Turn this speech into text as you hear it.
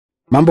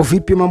Mambo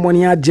vipi, mambo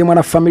ni aje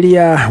mwana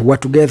familia wa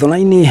Together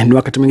Online? Ni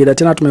wakati mwingine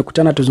tena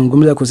tumekutana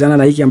tuzungumze kuhusiana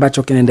na hiki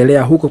ambacho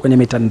kinaendelea huko kwenye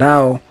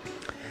mitandao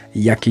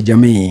ya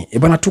kijamii.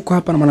 Bwana, tuko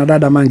hapa na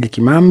mwanadada Mange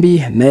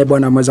Kimambi, naye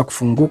bwana ameweza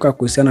kufunguka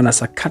kuhusiana na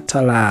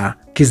sakata la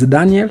KIZZ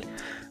Daniel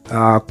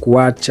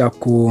kuacha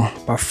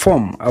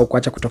kuperform au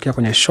kuacha kutokea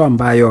kwenye show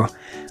ambayo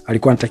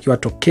alikuwa anatakiwa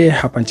atokee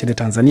hapa nchini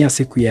Tanzania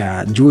siku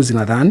ya juzi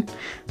nadhani.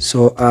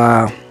 So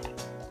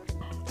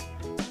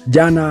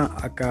jana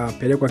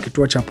akapelekwa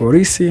kituo cha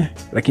polisi,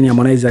 lakini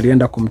Harmonize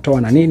alienda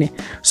kumtoa na nini.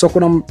 So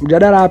kuna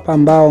mjadala hapa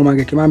ambao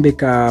Mange Kimambi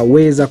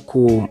kaweza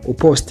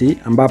kuposti,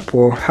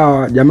 ambapo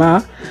hawa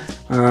jamaa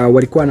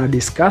walikuwa na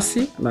discuss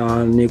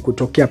na ni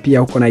kutokea pia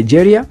huko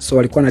Nigeria. So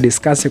walikuwa na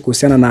discuss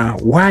kuhusiana na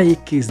why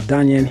KIZZ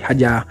Daniel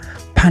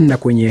hajapanda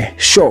kwenye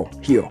show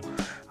hiyo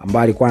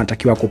ambayo alikuwa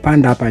anatakiwa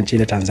kupanda hapa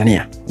nchini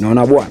Tanzania.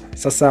 Unaona bwana.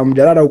 Sasa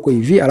mjadala huko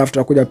hivi, alafu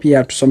tutakuja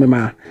pia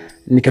tusome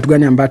ni kitu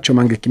gani ambacho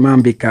Mange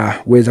Kimambi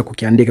kaweza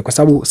kukiandika,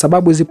 kwa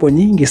sababu zipo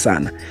nyingi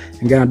sana.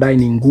 Wengine wanadai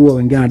ni nguo,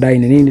 wengine wanadai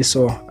ni nini.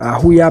 So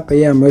huyu hapa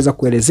yeye ameweza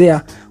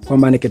kuelezea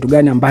kwamba ni kitu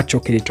gani ambacho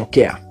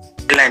kilitokea.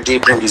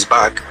 Did bring his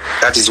bag.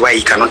 That is why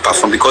he cannot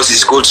perform, because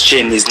his gold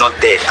chain is not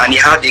there, and he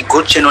had a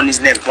gold chain on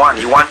his neck.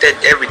 He wanted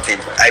everything.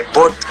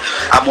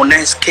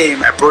 Harmonize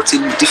came. I brought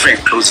him different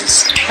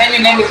clothes. Can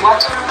you name it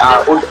what?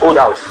 Old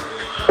house.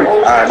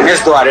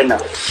 Ndio Arena.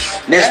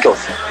 Ndio.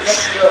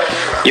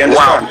 You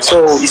understand? Wow.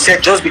 So he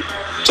said just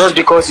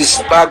because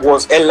his bag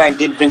was airline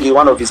didn't bring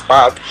one of his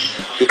bag,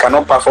 he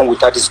cannot perform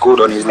without his gold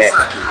on his neck.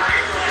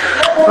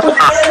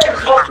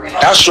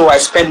 That show I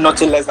spent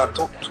nothing less than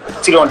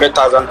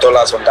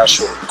 $300,000 on that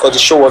show, because the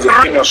show was a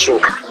premium show.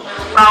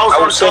 I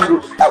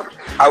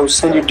will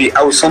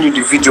send you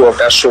the video of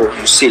that show.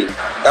 You see,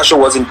 that show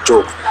wasn't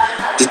joke.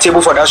 The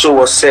table for that show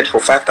was set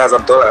for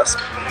 $5,000,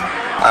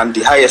 and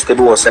the highest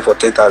table was set for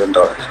 $10,000.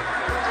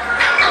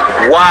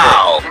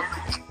 Wow.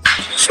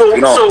 So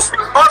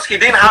because he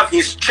didn't have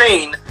his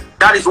chain,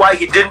 that is why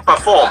he didn't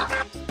perform.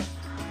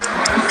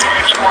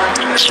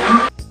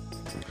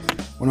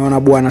 Unaona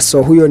bwana.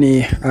 So huyo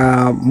ni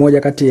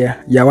moja kati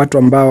ya watu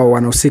ambao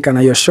wanahusika na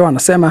hiyo show.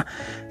 Anasema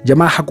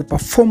jamaa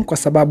hakuperform kwa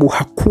sababu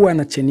hakuwa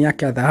na cheni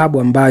yake ya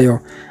dhahabu ambayo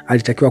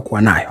alitakiwa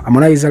kuwa nayo.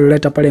 Harmonize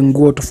alileta pale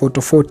nguo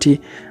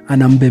tofauti,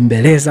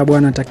 anambembeleza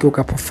bwana, anatakiwa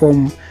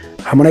kuperform.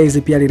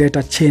 Harmonize pia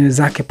alileta cheni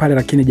zake pale,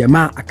 lakini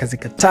jamaa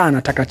akazikataa,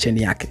 anataka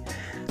cheni yake.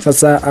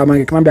 Sasa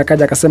Mange Kimambi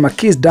akaja akasema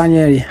KIZZ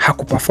Daniel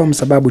hakuperform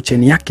sababu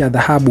cheni yake ya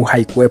dhahabu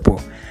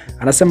haikuwepo.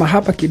 Anasema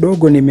hapa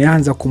kidogo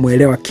nimeanza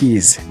kumuelewa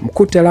KIZZ.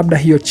 Mkute labda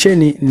hiyo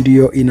cheni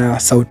ndio ina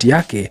sauti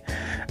yake,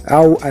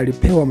 au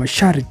alipewa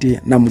masharti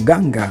na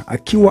mganga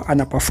akiwa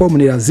anaperform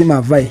ni lazima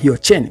avae hiyo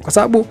cheni. Kwa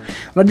sababu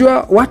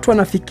unajua watu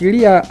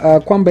wanafikiria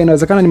kwamba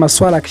inawezekana ni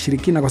masuala ya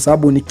kishirikina, kwa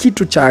sababu ni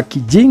kitu cha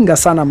kijinga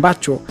sana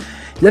ambacho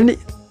yani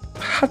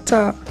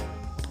hata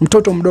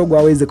mtoto mdogo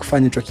aweze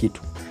kufanya hicho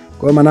kitu.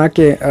 Kwa hiyo maana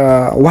yake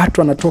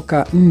watu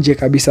wanatoka nje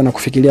kabisa na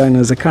kufikiria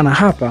inawezekana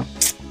hapa.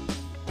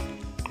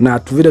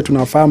 Na vile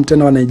tunafahamu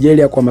tena wa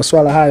Nigeria kwa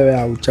masuala hayo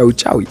ya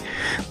uchawi.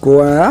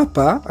 Kwa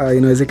hapa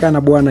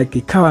inawezekana bwana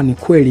kikawa ni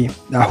kweli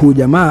huyu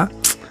jamaa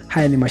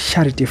haya ni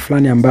masharti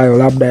fulani ambayo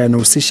labda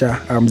yanahusisha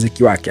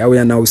muziki wake au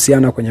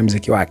yanahusiana kwenye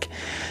muziki wake.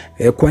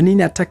 Kwa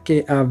nini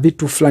atake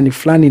vitu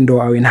fulani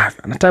ndo awe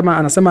navyo?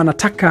 Anasema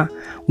anataka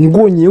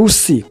nguo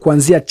nyeusi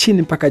kuanzia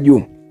chini mpaka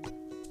juu.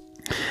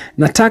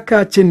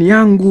 Nataka cheni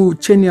yangu,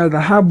 cheni ya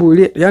dhahabu.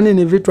 Yani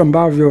ni vitu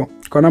ambavyo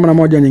kwa namna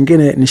moja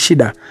nyingine ni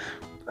shida.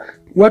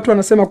 Watu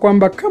wanasema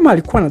kwamba kama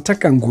alikuwa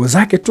anataka nguo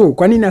zake tu,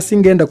 kwa nini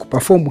asingeenda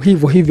kuperform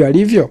hivyo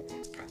alivyo?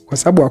 Kwa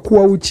sababu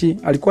hakuwa uchi,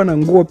 alikuwa na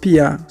nguo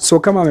pia. So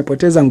kama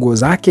amepoteza nguo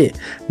zake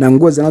na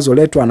nguo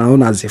zinazoletwa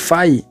anaona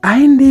hazifai,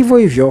 aende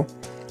hivyo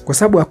kwa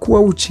sababu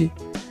hakuwa uchi.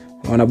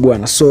 Unaona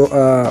bwana. So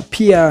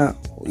pia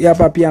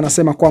hapa pia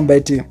anasema kwamba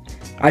eti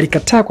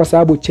alikataa kwa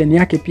sababu cheni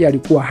yake pia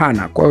alikuwa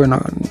hana. Kwa hiyo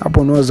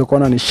hapo unaweza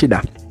kuona ni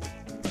shida.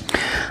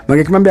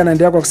 Mange Kimambi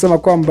anaendelea kwa kusema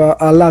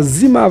kwamba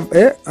lazima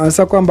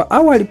anasema kwamba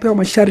au alipewa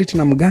masharti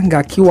na mganga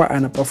akiwa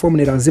anaperform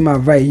ni lazima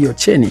avae hiyo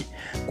cheni.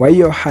 Kwa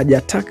hiyo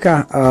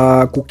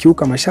hajataka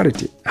kukiuka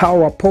masharti. Hawa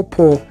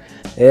wapopo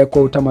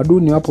kwa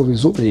utamaduni wapo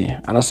vizuri.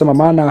 Anasema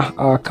maana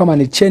kama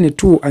ni cheni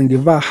tu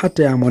angevaa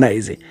hata ya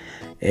Harmonize.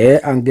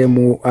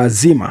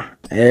 Angemuazima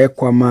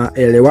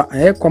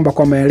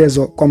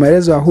kwa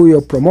maelezo ya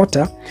huyo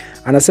promoter.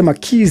 Anasema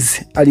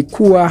KIZZ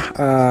alikuwa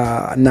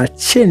na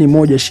cheni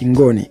moja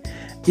shingoni,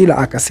 ila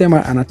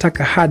akasema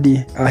anataka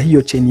hadi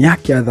hiyo cheni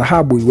yake ya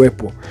dhahabu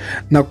iwepo.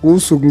 Na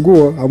kuhusu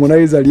nguo,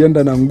 Harmonize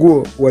alienda na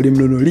nguo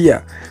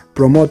walimnunulia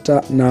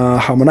promoter na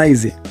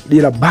Harmonize,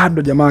 ila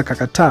bado jamaa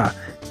akakataa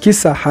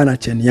kisa hana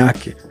cheni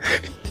yake.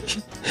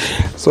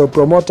 So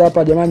promoter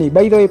hapa jamani,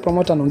 by the way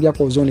promoter anaongea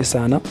kwa uzuni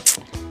sana.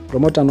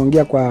 Promoter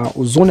anaongea kwa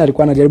uzuni,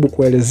 alikuwa anajaribu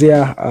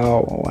kuelezea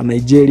wa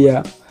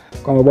Nigeria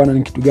kwamba bwana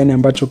ni kitu gani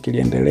ambacho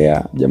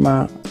kiliendelea.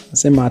 Jamaa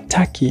anasema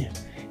hataki,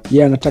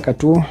 yeye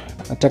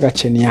anataka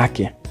cheni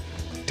yake.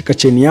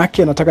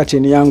 Nataka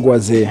cheni yangu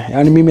wazee.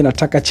 Yaani mimi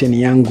nataka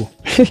cheni yangu.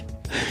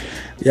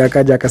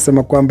 Yakaja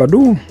akasema kwamba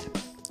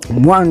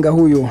Mwanga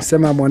huyu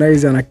sema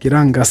Harmonize ana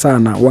kiranga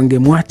sana,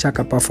 wangemwacha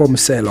akaperform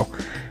selo.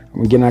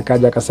 Mwingine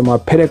akaja akasema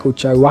wapeleke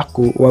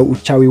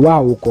uchawi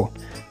wao huko.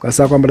 Kwa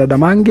sababu kwamba dada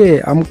Mange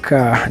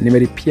amka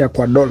nimelipia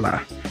kwa dola.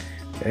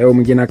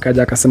 Mwingine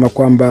akaja akasema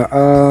kwamba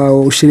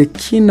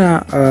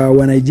ushirikina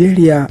wa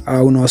Nigeria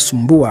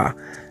unawasumbua,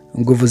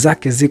 nguvu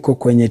zake ziko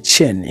kwenye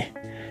cheni.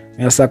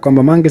 Sasa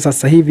kwamba Mange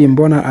sasa hivi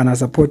mbona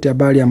anasupport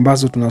habari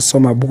ambazo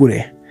tunasoma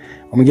bure.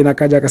 Mwingine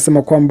akaja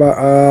akasema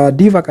kwamba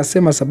Diva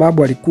akasema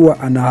sababu alikuwa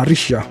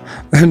anaharisha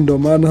ndio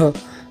maana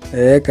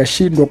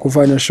kashindwa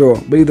kufanya show.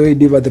 By the way,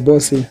 Diva the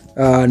boss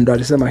ndo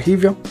alisema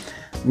hivyo.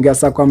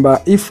 Ngasa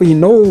kwamba if he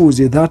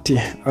knows that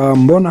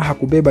mbona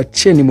hakubeba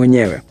cheni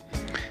mwenyewe.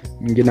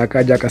 Mwingine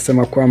akaja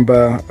akasema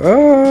kwamba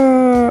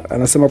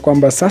anasema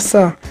kwamba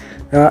sasa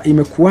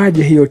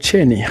imekuwaje hiyo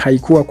cheni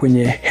haikuwa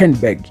kwenye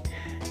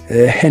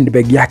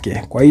handbag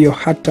yake, kwa hiyo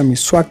hata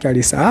miswaki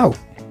alisahau.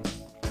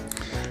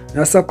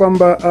 Sasa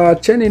kwamba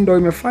cheni ndo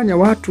imefanya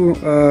watu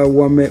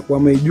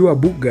wameijua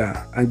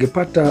buga.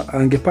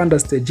 Angepanda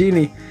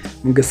stejini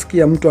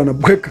mngesikia mtu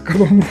anabweka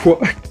kama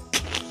mbwa.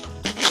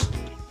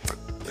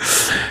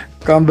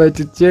 Kamba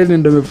eti cheni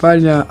ndo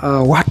imefanya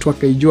watu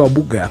wakaijua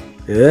buga.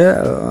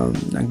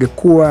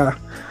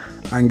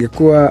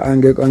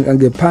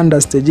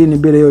 Angepanda stejini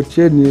bila hiyo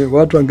cheni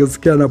watu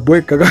angesikia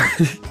anabweka.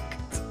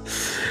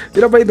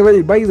 Ila by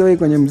the way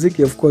kwenye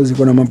muziki of course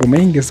kuna mambo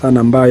mengi sana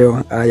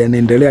ambayo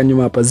yanaendelea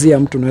nyuma pazia,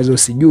 mtu unaweza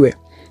usijue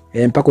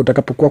mpaka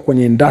utakapokuwa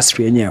kwenye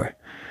industry yenyewe.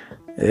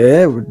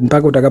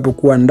 Mpaka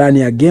utakapokuwa ndani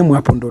ya game,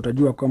 hapo ndo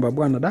utajua kwamba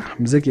bwana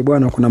muziki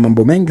bwana kuna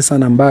mambo mengi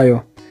sana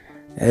ambayo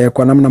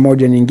kwa namna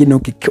moja nyingine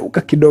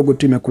ukikiuka kidogo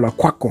tu imekula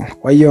kwako.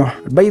 Kwa hiyo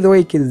by the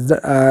way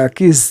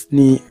KIZZ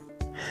ni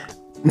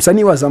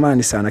msanii wa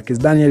zamani sana.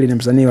 KIZZ Daniel ni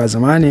msanii wa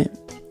zamani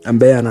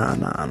ambaye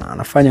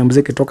anafanya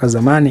muziki toka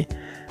zamani,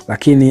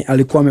 lakini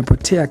alikuwa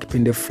amepotea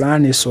kipindi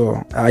fulani, so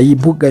hii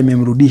buga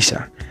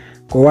imemrudisha.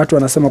 Kwa watu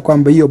wanasema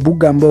kwamba hiyo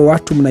buga ambayo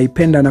watu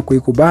mnaipenda na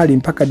kuikubali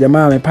mpaka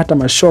jamaa amepata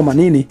mashoma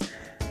nini,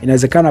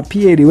 inawezekana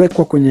pia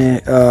iliwekwa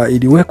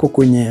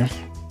kwenye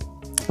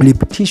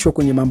ilipitishwa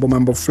kwenye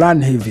mambo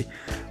fulani hivi.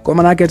 Kwa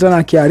maana yake tena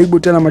akiharibu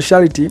tena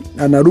masharti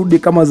anarudi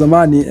kama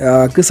zamani.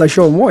 Kisa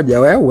show moja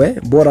wewe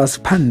bora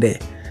aspande.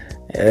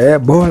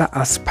 Bora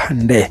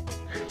aspande.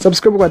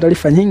 Subscribe kwa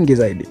taarifa nyingi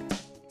zaidi.